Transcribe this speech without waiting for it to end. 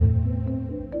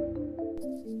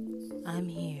I'm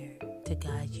here to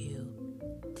guide you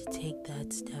to take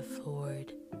that step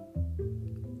forward.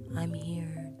 I'm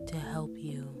here to help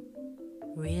you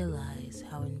realize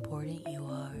how important you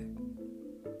are.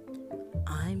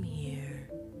 I'm here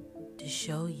to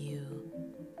show you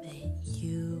that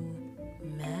you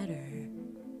matter,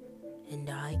 and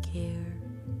I care,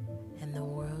 and the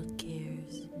world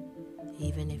cares,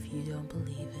 even if you don't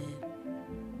believe it.